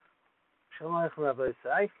Shalom Aleichem, Rabbi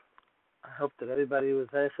Sai. I hope that everybody was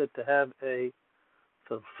able to have a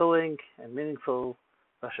fulfilling and meaningful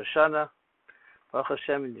Rosh Hashanah. Baruch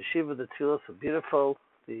Hashem in Yeshiva, the tefillos were beautiful.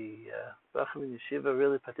 The Baruch in Yeshiva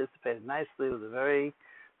really participated nicely. It was a very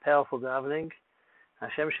powerful davening.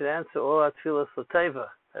 Hashem should answer all our tefillos l'teva,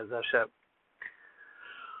 as Hashem.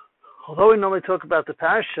 Although we normally talk about the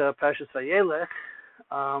Parashas Vayelech,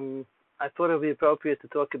 I thought it would be appropriate to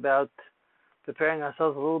talk about preparing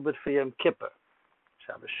ourselves a little bit for Yom Kippur,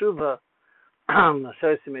 Shabbos שובה,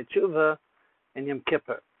 Aseret Yemei Tshuva, and Yom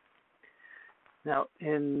Kippur. Now,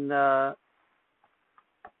 in the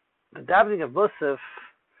davening of Musaf,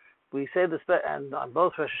 we say this, and on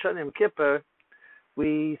both Rosh Hashanah and Yom Kippur,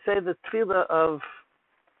 we say the tefillah of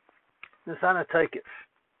Nisan HaTokef.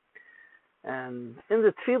 And in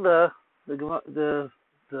the tefillah, the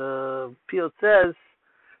Piyot says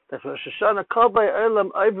that Rosh Hashanah kol by Olam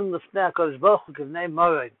oivim l'fnei HaKadosh Baruch Hu kivnei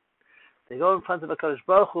morein. They go in front of HaKadosh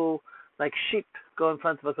Baruch Hu like sheep go in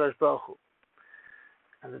front of HaKadosh Baruch Hu.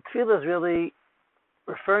 And the tefillah is really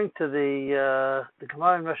referring to the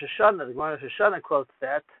Gemara in Rosh Hashanah. The Gemara in Rosh Hashanah quotes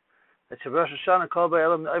that Rosh Hashanah kol by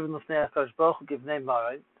Olam oivim l'fnei HaKadosh Baruch Hu kivnei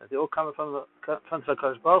morein. That they all come from front of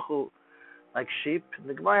HaKadosh Baruch Hu like sheep. And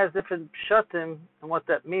the Gemara has different pshatim and what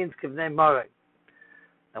that means, kivnei morein.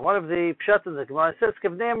 And one of the pshatim the Gemara says,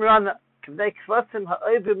 kivnei imrana, kivnei kvasim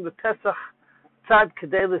ha'oivim l'pesach tzad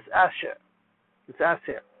kedelis asher. It's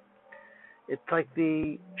asher. It's like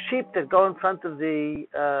the sheep that go in front of the,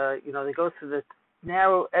 they go through the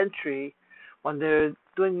narrow entry when they're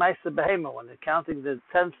doing Maisa Behema, when they're counting the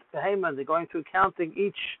 10th Behema, and they're going through counting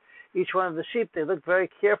each one of the sheep. They look very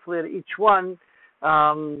carefully at each one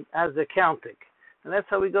as they're counting. And that's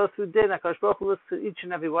how we go through Din. HaKadosh Baruch Hu looks at each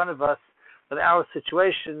and every one of us with our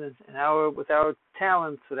situation, and with our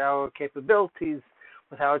talents, with our capabilities,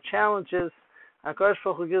 with our challenges. HaKadosh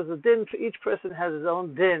Baruch Hu gives a din for each person, has his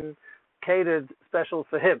own din catered special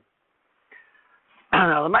for him.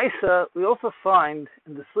 Now, the Maisa, we also find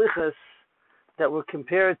in the Slichas that we're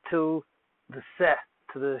compared to the Seh,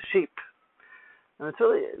 to the sheep. And it's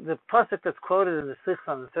really, the pasuk that's quoted in the Slichas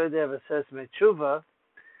on the third day of Aseret Yemei Tshuva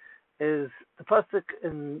is the pasuk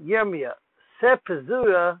in Yirmiyah, Seh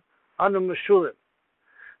Pezura Anu Meshulim,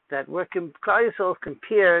 that we're Klal Yisrael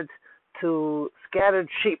compared to scattered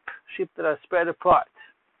sheep that are spread apart.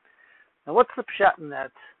 Now, what's the pshat in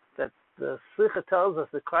that? That the Slicha tells us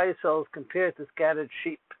that Klal Yisrael is compared to scattered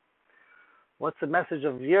sheep. What's the message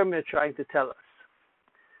of Yirmiyah trying to tell us?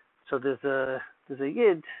 So there's a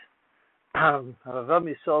Yid,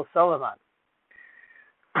 Rabbi Yisrael Solomon,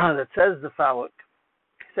 that says the following.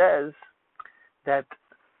 He says that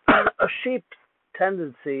a sheep's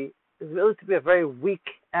tendency is really to be a very weak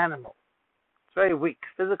animal. It's very weak,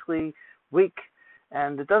 physically weak,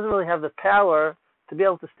 and it doesn't really have the power to be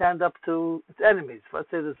able to stand up to its enemies. Let's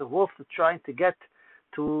say there's a wolf that's trying to get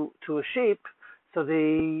to a sheep, so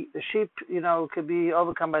the sheep, could be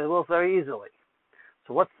overcome by the wolf very easily.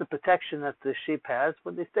 So what's the protection that the sheep has?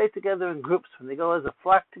 When they stay together in groups, when they go as a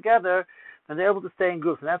flock together, then they're able to stay in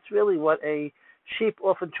groups. And that's really what a sheep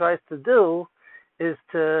often tries to do, is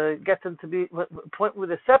to get them to be a point where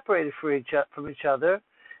they're separated from each other,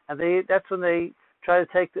 and that's when they try to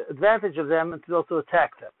take advantage of them and to also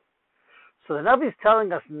attack them. So the Navi is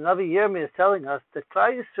telling us, the Navi Yirmiyah is telling us that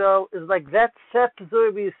Klal Yisrael is like that Seh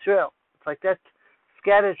Pezura Yisrael. It's like that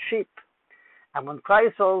scattered sheep. And when Klal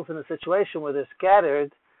Yisrael is in a situation where they're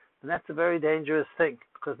scattered, then that's a very dangerous thing,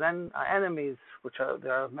 because then our enemies,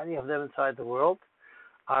 there are many of them inside the world,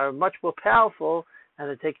 are much more powerful,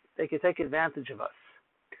 and they can take advantage of us.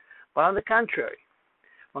 But on the contrary,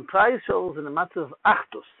 when Klal Yisrael is in a matter of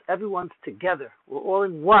achdus, everyone's together, we're all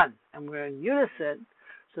in one, and we're in unison,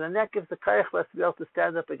 so then that gives the koyach for us to be able to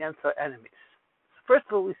stand up against our enemies. So first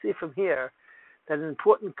of all, we see from here that an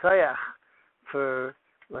important koyach for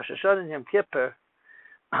Rosh Hashanah and Yom Kippur,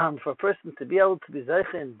 for a person to be able to be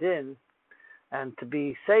zeicha in din, and to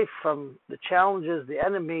be safe from the challenges, the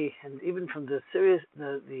enemy, and even from the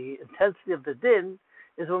intensity of the din,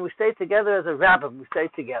 is when we stay together as a rabbin. We stay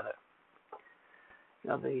together.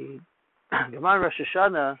 The Gemara Rosh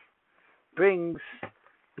Hashanah brings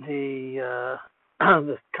the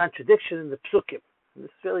contradiction in the psukim. And this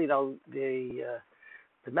is really,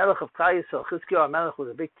 the Melech of Klal Yisrael, Chizkiyahu Melech, was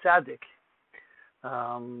a big tzaddik,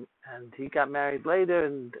 and he got married later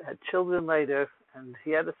and had children later, and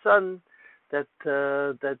he had a son that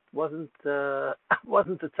wasn't the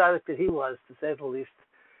tzaddik that he was, to say the least.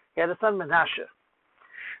 He had a son, Menashe.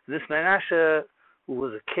 This Menashe, who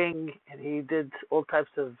was a king, and he did all types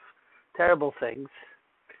of terrible things.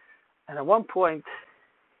 And at one point,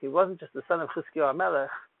 he wasn't just the son of Chizkiyahu Melech,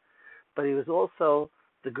 but he was also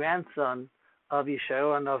the grandson of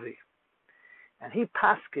Yeshayahu Hanavi, and he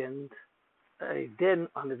paskined a din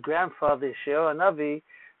on his grandfather Yeshayahu Hanavi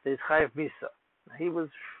that is chayav misa. He was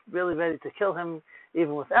really ready to kill him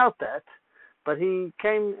even without that, but he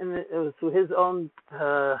came through his own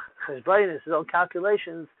cheshbonos, his own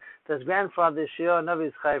calculations, that his grandfather Yeshayahu Hanavi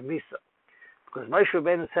is chayav misa, because Moshe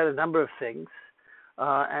Rabbeinu said a number of things,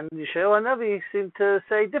 and Yeshayahu Hanavi seemed to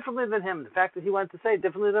say differently than him. The fact that he went to say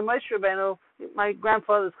differently than Moshe Rabbeinu, my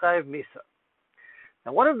grandfather is chayav misa.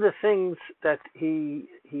 Now, one of the things that he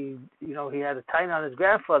had a taina on his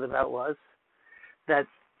grandfather about was that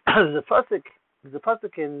the pasuk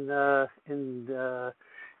in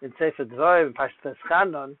Sefer Dvarim in Parashat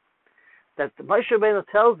Chanon, that Moshe Rabbeinu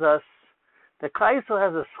tells us that Klal Yisrael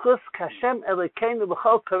has a schus kashem Elokeinu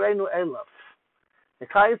b'chol kareinu elav. The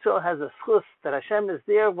Klal Yisrael has a schus that Hashem is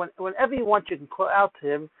there whenever you want. You can call out to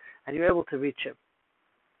Him, and you're able to reach Him.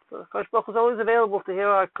 So Kosh Baruch Hu is always available to hear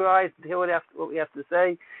our cries, to hear what we have to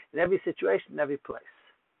say in every situation, in every place.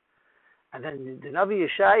 And then the Navi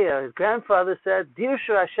Yeshaya, his grandfather, said, Dirshu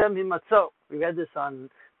Hashem himatzo. We read this on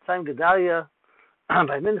Tzayim Gedalia,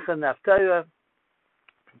 by Mincha and Haftarah.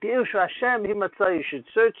 Dirshu Hashem himatzo. You should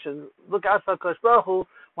search and look out for Kosh Baruch Hu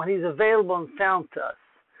when He's available and found to us.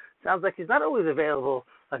 Sounds like He's not always available,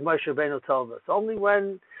 like Moshe Rabbeinu told us. Only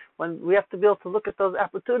when we have to be able to look at those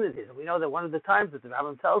opportunities. And we know that one of the times that the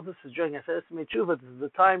Rambam tells us is during Aseret Tzuvah. This is the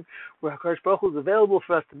time where HaKadosh Baruch Hu is available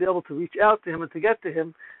for us to be able to reach out to Him and to get to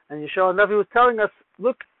Him. And Yeshayahu Hanavi was telling us,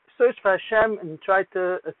 look, search for Hashem and try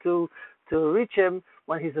to reach Him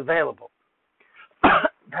when He's available.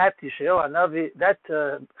 That Yeshayahu Hanavi, that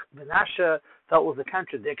Menashe felt was a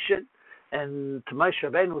contradiction. And to Moshe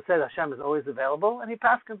Rabbeinu, who said Hashem is always available, and he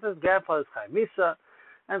passed him to his grandfather's chayav misa.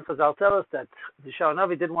 And Chazal tell us that Yeshayahu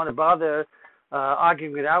Hanavi didn't want to bother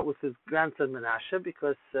arguing it out with his grandson Menashe,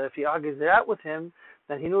 because if he argues it out with him,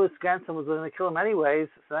 then he knew his grandson was going to kill him anyways.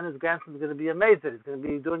 So then his grandson is going to be amazed. He's going to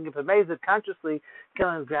be doing it amazed, consciously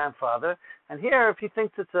killing his grandfather. And here, if he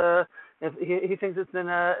thinks it's in a din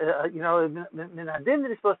that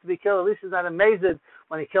he's supposed to be killed, at least he's not amazed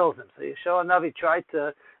when he kills him. So Yeshayahu Hanavi tried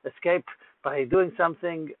to escape by doing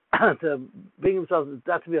something to bring himself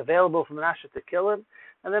not to be available for Menashe to kill him.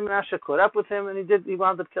 And then Menashe caught up with him, and he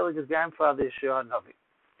wound up killing his grandfather, Yeshayahu Hanavi.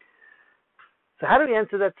 So how do we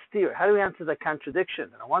answer that steer? How do we answer that contradiction?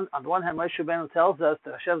 On the one hand, Moshe Rabbeinu tells us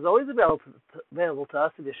that Hashem is always available to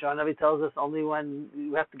us, and Yeshayahu Hanavi tells us only when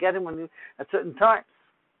you have to get Him at certain times.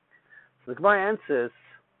 So the Gemara answers,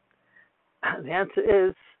 the answer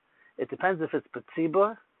is, it depends if it's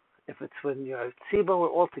B'tzibur. If it's when you're tzibur, we're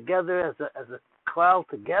all together as a klal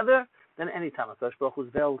together, then anytime HaKadosh Baruch Hu is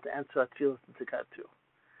available to answer our tefillos and tzedakah too.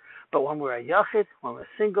 But when we're a yachid, when we're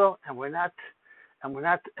single, and we're not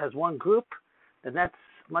as one group, then that's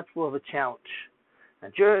much more of a challenge.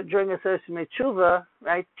 And during Aseret Tzuvah,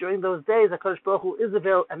 right, during those days, HaKadosh Baruch Hu is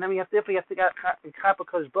available, and then we have to get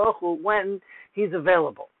HaKadosh Baruch Hu when He's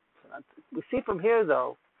available. So we see from here,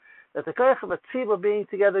 though, that the koyach of a tzibur being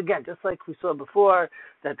together again, just like we saw before,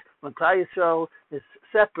 that when Klal Yisrael is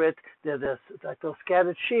separate, there's like those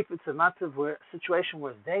scattered sheep. It's a situation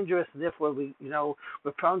where it's dangerous, and therefore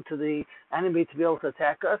we're prone to the enemy to be able to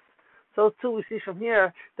attack us. So too, we see from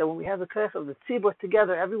here that when we have the koyach of the tzibur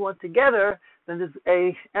together, everyone together, then there's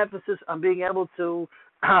a emphasis on being able to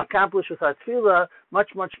accomplish with our tefillah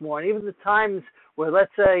much, much more. And even the times where,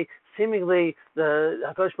 let's say, seemingly the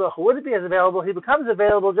HaKadosh Baruch Hu wouldn't be as available, He becomes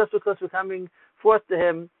available just because we're coming forth to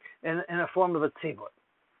Him in a form of a tzibur.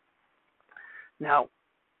 Now,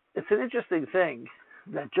 it's an interesting thing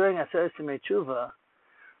that during Aseret Tzuvah,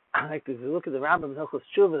 like if you look at the Rambam in Hilchos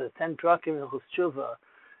Tshuva, the 10 prakim in Hilchos Tshuva,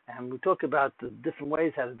 and we talk about the different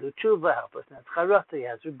ways how to do tshuva, how a person has charata, he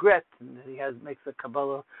has regret, and he makes a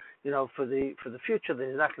kabbalah, for the future that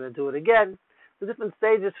he's not going to do it again. The different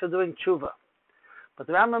stages for doing tshuva. But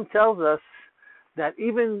the Rambam tells us that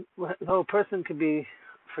even though a person can be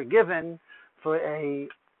forgiven for an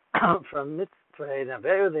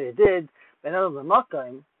avera that he did,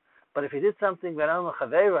 but if he did something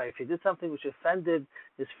if he did something which offended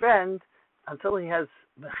his friend, until he has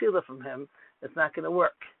mechila from him, it's not going to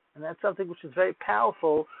work. And that's something which is very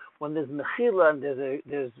powerful when there's mechila and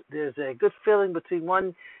there's a good feeling between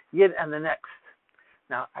one yid and the next.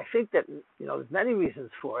 Now, I think that there's many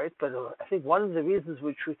reasons for it, but I think one of the reasons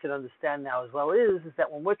which we can understand now as well is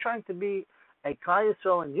that when we're trying to be a Klal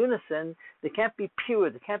Yisrael in unison, there can't be pure,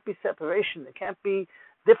 there can't be separation, there can't be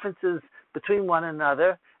differences between one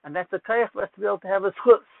another, and that's a koyach for us to be able to have a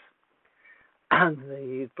schus. And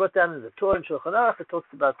it's brought down in the Torah and Shulchan Aruch. It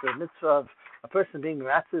talks about the mitzvah of a person being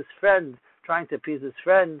Ratz's friend, trying to appease his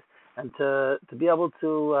friend, and to be able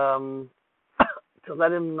to to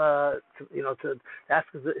let him, to ask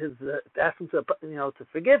ask him to, to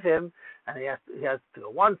forgive him, and he has to go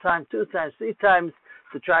 1 time, 2 times, 3 times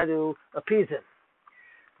to try to appease him.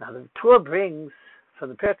 Now the Torah brings from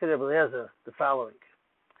the Pirkei Rebbe Eliezer the following.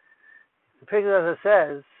 The Pirkei Eliezer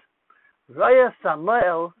says, "Raya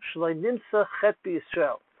Samuel shloi nimsa chet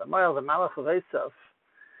b'Yisrael." Samuel, the Malach of Esav,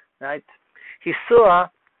 right? He saw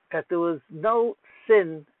that there was no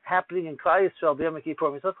sin happening in Klal Yisrael b'Yom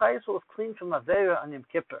Kippur. So Klal Yisrael was clean from Avera on Yom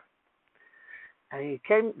Kippur. And he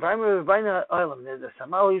came, the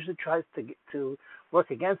Samuel usually tries to work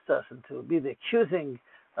against us and to be the accusing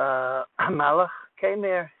Malach, came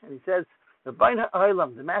here and he says, Rabbeinu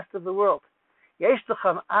Olam, the Master of the world, Yesh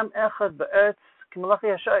Lechem Am Echad Be'eretz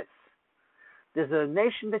K'Malachi Hashayis. There's a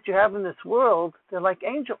nation that you have in this world, they're like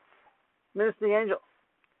angels, ministering angels.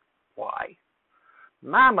 Why?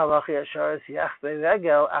 Ma Malachi Hashayis Yachvei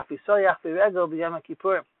Regel, Afisol Yachvei Regel B'Yom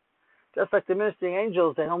Kippurim. Just like the ministering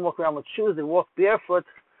angels, they don't walk around with shoes, they walk barefoot.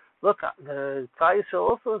 Look, the Klal Yisrael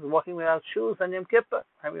also is walking without shoes on Yom Kippur.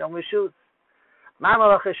 We don't wear shoes. Ma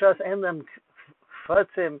Malachi Hashayis Ein Lem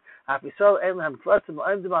Kvatzim, Afisol Ein Lem Kvatzim,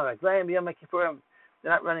 Oimdim Al Raglayim B'Yom Kippurim.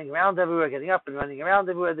 They're not running around everywhere, getting up and running around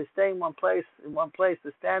everywhere. They're staying in one place.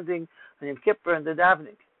 They're standing on Yom Kippur and they're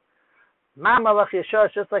davening. Ma Malachi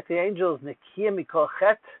Hashayis, just like the angels, Nekiyim Mikol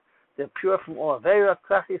Chet, they're pure from all Avera.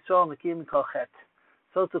 Klal Yisrael Nekiyim Mikol Chet.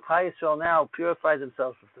 So to Klal Yisrael now purify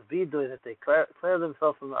themselves with the vidoy, that they clear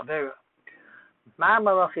themselves from Avera. Ma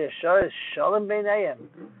Malachi Hashayis Shalom Beinayim,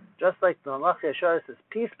 just like the Malachi Hashayis is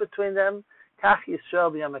peace between them. Kach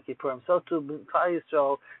Yisrael B'Yom Kippurim, so to Klal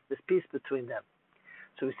Yisrael there's peace between them.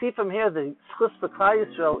 So we see from here the schus for Klal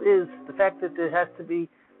Yisrael is the fact that there has to be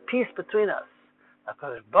peace between us.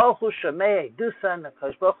 HaKadosh Baruch Hu Shemei Dusan,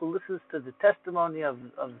 HaKadosh Baruch Hu listens to the testimony of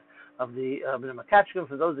the Makachkim,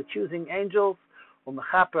 for those accusing angels, and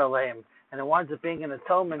it winds up being an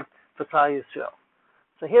atonement for Klal Yisrael.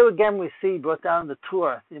 So here again we see, brought down in the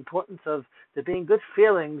Torah, the importance of there being good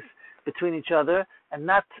feelings between each other and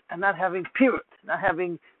not having pirut, not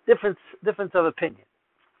having difference of opinion.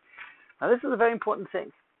 Now this is a very important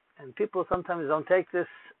thing, and people sometimes don't take this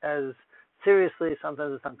as seriously,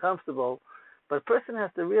 sometimes it's uncomfortable, but a person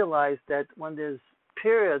has to realize that when there's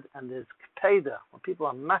period and there's kpeda, when people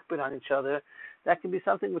are makbid on each other, that can be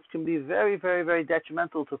something which can be very, very, very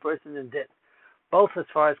detrimental to a person in din. Both as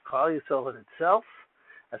far as Klal Yisrael in itself,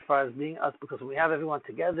 as far as being us, because we have everyone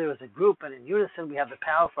together as a group and in unison, we have the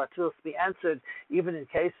power for our tefillos to be answered, even in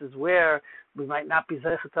cases where we might not be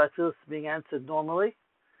zeichet to our tefillos being answered normally.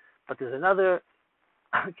 But there's another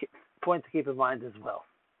point to keep in mind as well.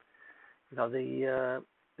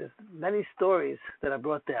 There's many stories that I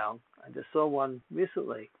brought down. I just saw one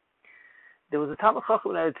recently. There was a Talmid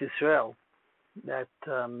Chacham in Eretz Yisrael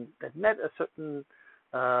that met a certain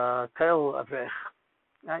Kail Avrech,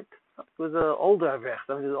 right? It was an older Avrech,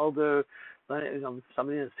 somebody was older,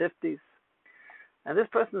 somebody in his 50s. And this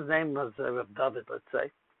person's name was Rav David, let's say,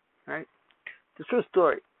 right? It's a true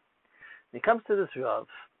story. And he comes to this Rav,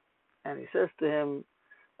 and he says to him,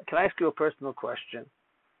 "Can I ask you a personal question?"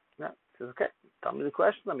 Yeah. He says, "Okay, tell me the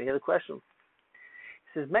question, let me hear the question."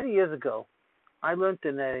 He says, "Many years ago, I learned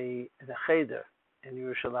in a cheder in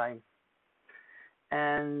Yerushalayim.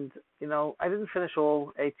 And, I didn't finish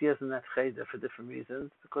all 8 years in that cheder for different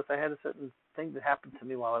reasons, because I had a certain thing that happened to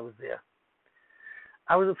me while I was there.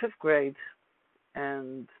 I was in 5th grade,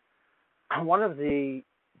 and one of the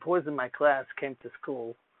boys in my class came to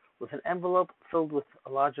school with an envelope filled with a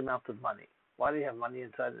large amount of money. Why do you have money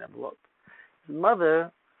inside an envelope? His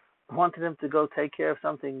mother wanted him to go take care of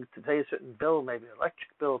something, to pay a certain bill, maybe an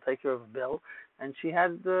electric bill, take care of a bill, and she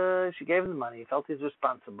gave him the money. He felt he was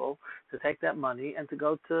responsible to take that money and to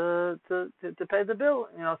go to pay the bill,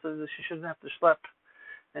 so that she shouldn't have to schlep.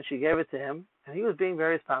 And she gave it to him, and he was being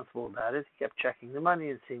very responsible about it. He kept checking the money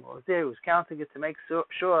and seeing what was there. He was counting it to make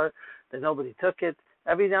sure that nobody took it.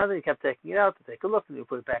 Every now and then he kept taking it out to take a look, and he would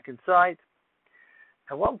put it back inside.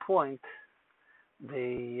 At one point,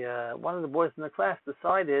 one of the boys in the class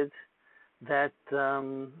decided that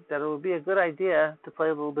it would be a good idea to play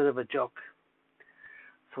a little bit of a joke.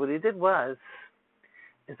 So what he did was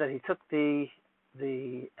that he took the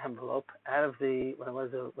envelope out of when it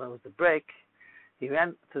was the break. He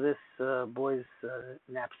ran to this boy's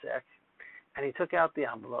knapsack, and he took out the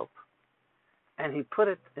envelope, and he put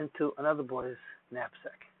it into another boy's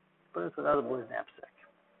knapsack.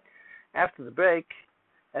 After the break,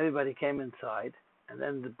 everybody came inside, and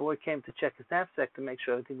then the boy came to check his knapsack to make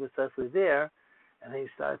sure everything was safely there, and then he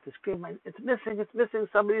started to scream, "It's missing!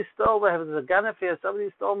 Somebody stole! There's a gun here!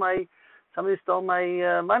 Somebody stole my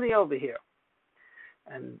money over here!"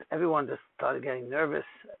 And everyone just started getting nervous,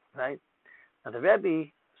 right? Now the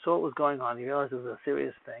Rebbe saw what was going on. He realized it was a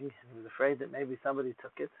serious thing, and he was afraid that maybe somebody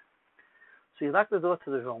took it. So he locked the door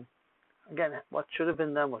to the room. Again, what should have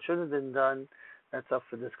been done, what shouldn't have been done, that's up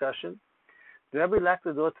for discussion. The Rebbe locked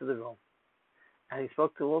the door to the room, and he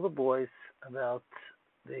spoke to all the boys about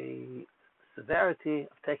the severity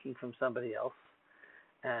of taking from somebody else.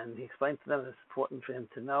 And he explained to them that it's important for him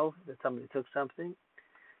to know that somebody took something.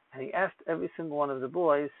 And he asked every single one of the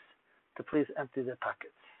boys to please empty their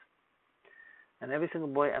pockets. And every single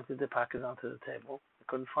boy emptied their pockets onto the table. They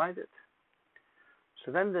couldn't find it.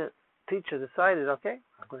 So then the teacher decided, okay,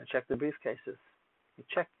 I'm going to check the briefcases. He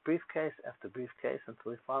checked briefcase after briefcase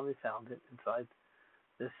until he finally found it inside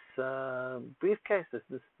this briefcase,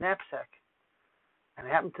 this knapsack. And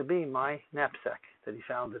it happened to be my knapsack that he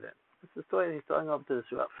found it in. This is the story he's telling over to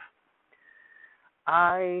this Rav.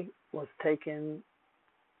 I was taken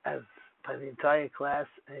as by the entire class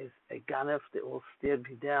as a ganef. They all stared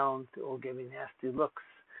me down. They all gave me nasty looks.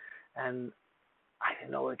 And I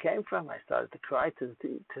didn't know where it came from. I started to cry to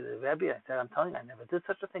the Rebbe. I said, I'm telling you, I never did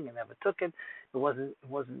such a thing. I never took it. It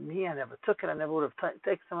wasn't me. I never took it. I never would have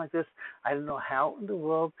taken something like this. I didn't know how in the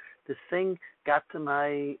world this thing got to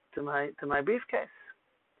my briefcase.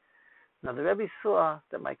 Now the Rebbe saw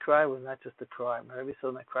that my cry was not just a cry. My Rebbe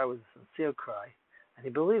saw my cry was a sincere cry, and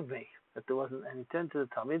he believed me that there wasn't. And he turned to the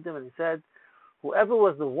Talmidim and he said, "Whoever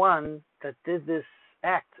was the one that did this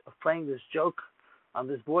act of playing this joke on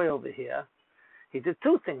this boy over here, he did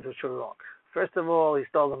two things which were wrong. First of all, he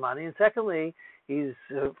stole the money, and secondly, he's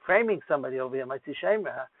framing somebody over here, Mighty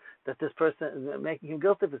Shemra, that this person is making him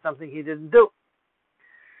guilty for something he didn't do."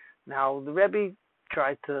 Now the Rebbe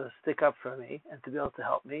tried to stick up for me and to be able to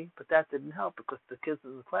help me, but that didn't help because the kids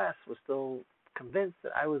in the class were still convinced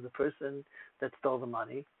that I was the person that stole the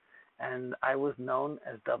money, and I was known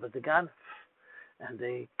as David the Ganef. And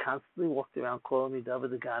they constantly walked around calling me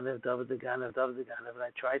David the Ganef, David the Ganef, David the Ganef, and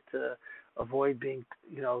I tried to avoid being,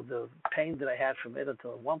 the pain that I had from it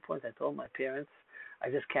until at one point I told my parents, I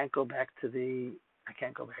just can't go back to the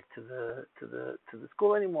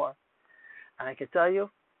school anymore. And I can tell you,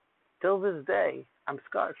 till this day, I'm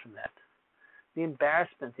scarred from that. The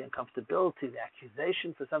embarrassment, the uncomfortability, the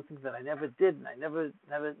accusation for something that I never did, and I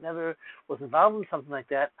never was involved in something like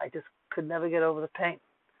that. I just could never get over the pain.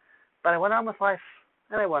 But I went on with life,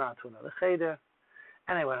 and I went on to another cheder,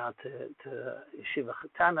 and I went on to Yeshiva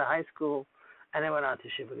Chatana High School, and I went on to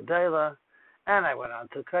Yeshiva Gedela, and I went on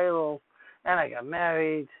to Kollel, and I got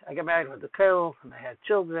married. I got married with the Kollel, and I had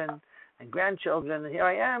children and grandchildren, and here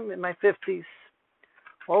I am in my 50s.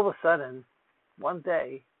 All of a sudden, one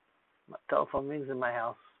day, my telephone rings in my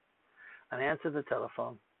house, and I answer the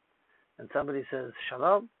telephone, and somebody says,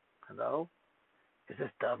 "Shalom, hello, is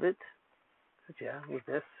this David?" I said, "Yeah, who's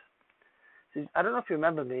this?" He says, "I don't know if you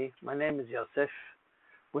remember me. My name is Yosef.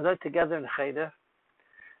 We're there together in Cheder."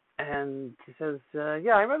 And he says,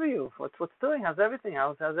 "Yeah, I remember you. What's doing? How's everything?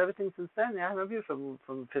 How's everything since then? Yeah, I remember you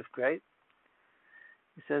from 5th grade."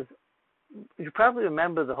 He says, "You probably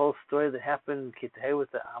remember the whole story that happened in Kiteh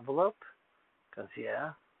with the envelope." Because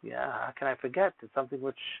yeah, how can I forget? It's something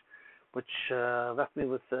which left me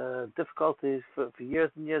with difficulties for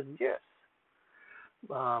years and years and years.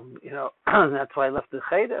 That's why I left the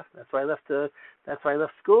cheder. That's why I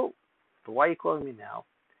left school. But why are you calling me now?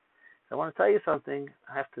 So I want to tell you something.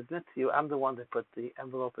 I have to admit to you, I'm the one that put the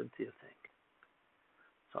envelope into your thing.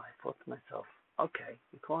 So I thought to myself, okay,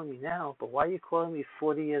 you're calling me now, but why are you calling me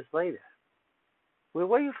 40 years later? Where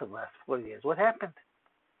were you for the last 40 years? What happened?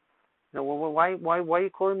 Why are you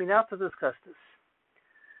calling me now to discuss this?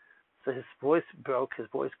 So his voice broke, his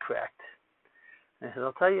voice cracked. And I said,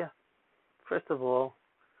 I'll tell you, first of all,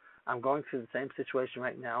 I'm going through the same situation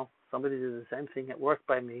right now. Somebody did the same thing at work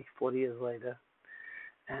by me 40 years later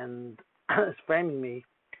and is framing me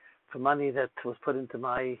for money that was put into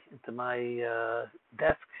my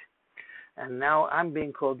desk. And now I'm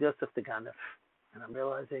being called Yosef the Ganef. And I'm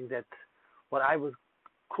realizing that what I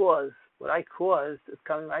caused is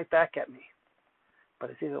coming right back at me.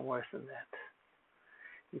 But it's even worse than that.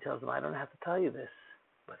 He tells him, I don't have to tell you this,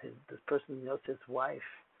 but this person, Yosef's wife,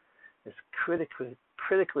 is critically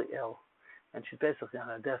ill, and she's basically on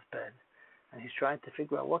her deathbed. And he's trying to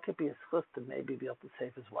figure out what could be a schus to maybe be able to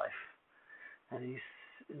save his wife. And he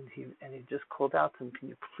just called out to him, can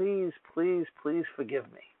you please forgive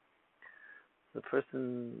me? The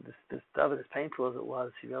person, this David, as painful as it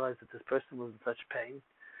was, he realized that this person was in such pain.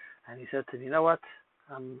 And he said to him, you know what?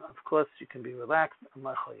 Of course, you can be relaxed. I'm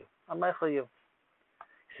meichel you.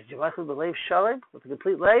 He says, you meichel the leiv shalom with a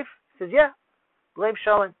complete leiv? He says, yeah, leiv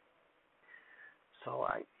shalom. So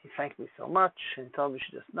he thanked me so much, and he told me, you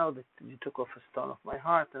should just know that you took off a stone off my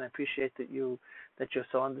heart, and I appreciate that you're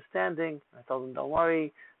so understanding. I told him, don't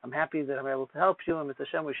worry, I'm happy that I'm able to help you, and with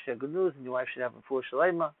Hashem we should share good news, and your wife should have a full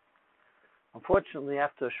shalema. Unfortunately,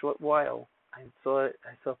 after a short while, I saw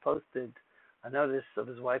posted a notice of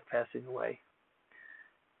his wife passing away.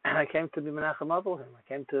 And I came to be menachem over him. I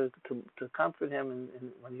came to comfort him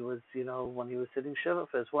when he was sitting shiva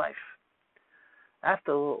for his wife.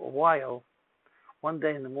 After a while, one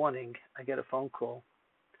day in the morning, I get a phone call,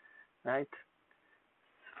 right,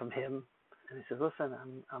 from him, and he says, "Listen,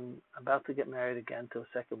 I'm about to get married again to a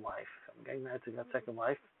second wife. I'm getting married to a second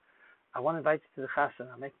wife. I want to invite you to the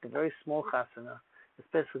chasana. I'm making a very small chasana. It's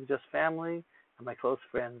basically just family and my close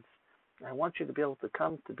friends. And I want you to be able to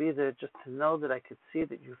come to be there, just to know that I could see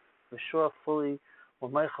that you for sure fully will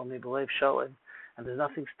meichel me believe showing, and there's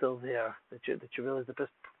nothing still there that you realize that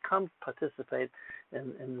just come participate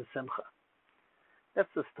in the simcha."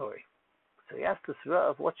 That's the story. So he asked this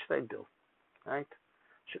Rav, what should I do? Right?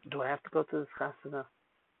 Do I have to go to this chasana?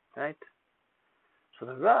 Right? So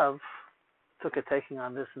the Rav took a taking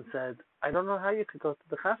on this and said, I don't know how you could go to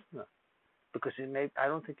the chasana, because I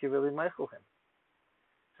don't think you really meichel him.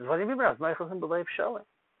 He says, what do you mean, Rav? Meichel him b'leiv sholem.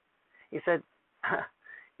 He said,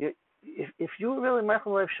 if you were really meichel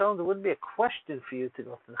b'leiv sholem, there wouldn't be a question for you to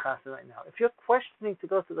go to the chasana right now. If you're questioning to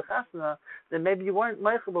go to the chasana, then maybe you weren't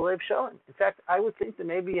meichel b'leiv sholem. In fact, I would think that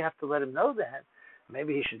maybe you have to let him know that.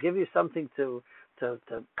 Maybe he should give you something to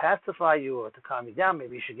pacify you or to calm you down.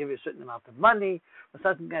 Maybe he should give you a certain amount of money or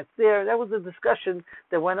something that's there. That was a discussion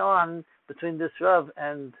that went on between this Rav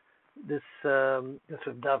and this Rav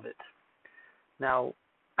David. Now,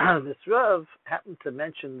 this Rav happened to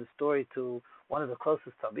mention the story to one of the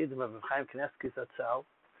closest Talmidim of Rav Chaim Kanievsky Zatzal,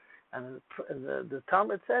 and the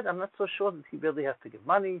Talmud said, I'm not so sure that he really has to give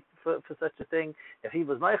money for such a thing. If he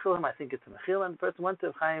was meichel him, I think it's a mechila, and the person went to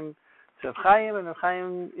Rav Chaim, and Rav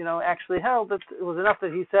Chaim, actually held that it was enough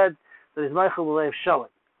that he said that his meichel b'leiv sholem.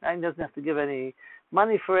 He doesn't have to give any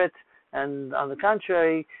money for it, and on the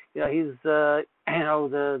contrary, he's the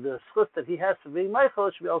schus that he has for being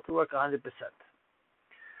meichel should be able to work 100%.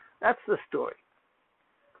 That's the story.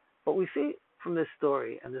 But we see from this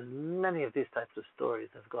story, and there's many of these types of stories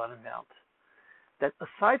that have gone around, that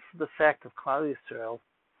aside from the fact of Klal Yisrael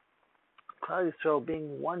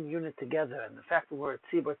being one unit together, and the fact that we're a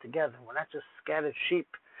tzibur together, we're not just scattered sheep,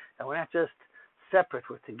 and we're not just separate,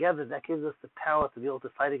 we're together, that gives us the power to be able to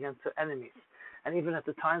fight against our enemies. And even at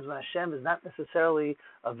the times when Hashem is not necessarily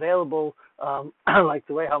available, like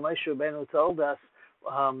the way how Moshe Rabbeinu told us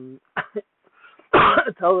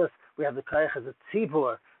we have the koyach as a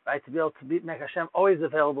tzibur, right, to be able to make Hashem always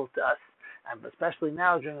available to us, and especially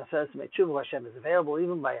now during the first Tshuva, Hashem is available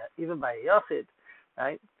even by a yachid,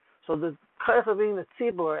 right? So the koyach of being the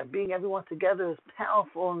tzibur and being everyone together is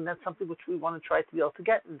powerful, and that's something which we want to try to be able to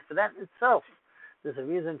get. And for that in itself, there's a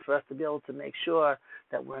reason for us to be able to make sure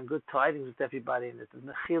that we're in good tidings with everybody, and that there's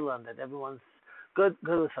mechila, and that everyone's good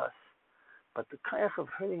with us. But the koyach of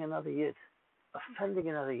hurting another yid, offending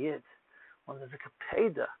another yid, when there's a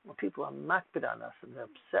kapeda, when people are makbid on us and they're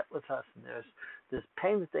upset with us and there's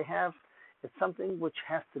pain that they have, it's something which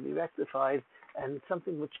has to be rectified, and it's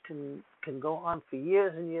something which can go on for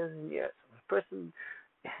years and years and years. If a person,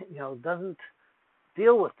 doesn't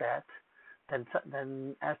deal with that,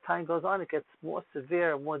 then as time goes on, it gets more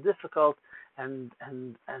severe and more difficult, and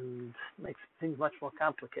makes things much more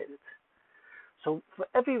complicated. So for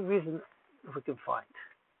every reason we can find,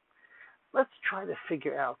 let's try to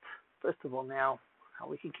figure out, first of all, now, how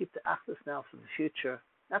we can keep the achdus now for the future,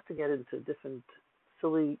 not to get into different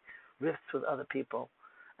silly rifts with other people.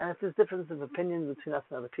 And if there's differences of opinion between us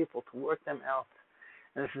and other people, to work them out.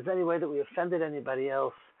 And if there's any way that we offended anybody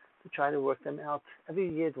else, to try to work them out. Every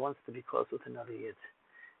yid wants to be close with another yid.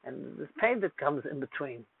 And there's pain that comes in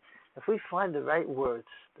between. If we find the right words,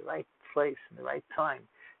 the right place, and the right time,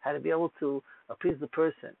 how to be able to appease the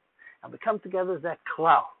person, and we come together as that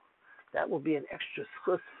klal, that will be an extra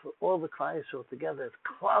schus for all the Klal Yisrael together, as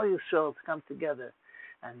Klal Yisrael to come together,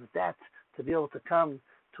 and with that, to be able to come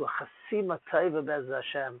to a chasima taiva bez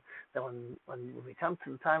Hashem, that when we come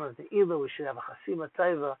to the time of the Ilah, we should have a chasima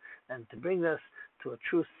taiva, and to bring us to a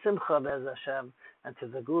true simcha bez Hashem, and to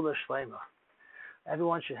the gula shleima.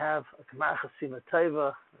 Everyone should have a kamar chasima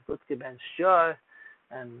taiva, a good ben shar,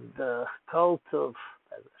 and the kol tov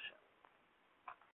bez Hashem.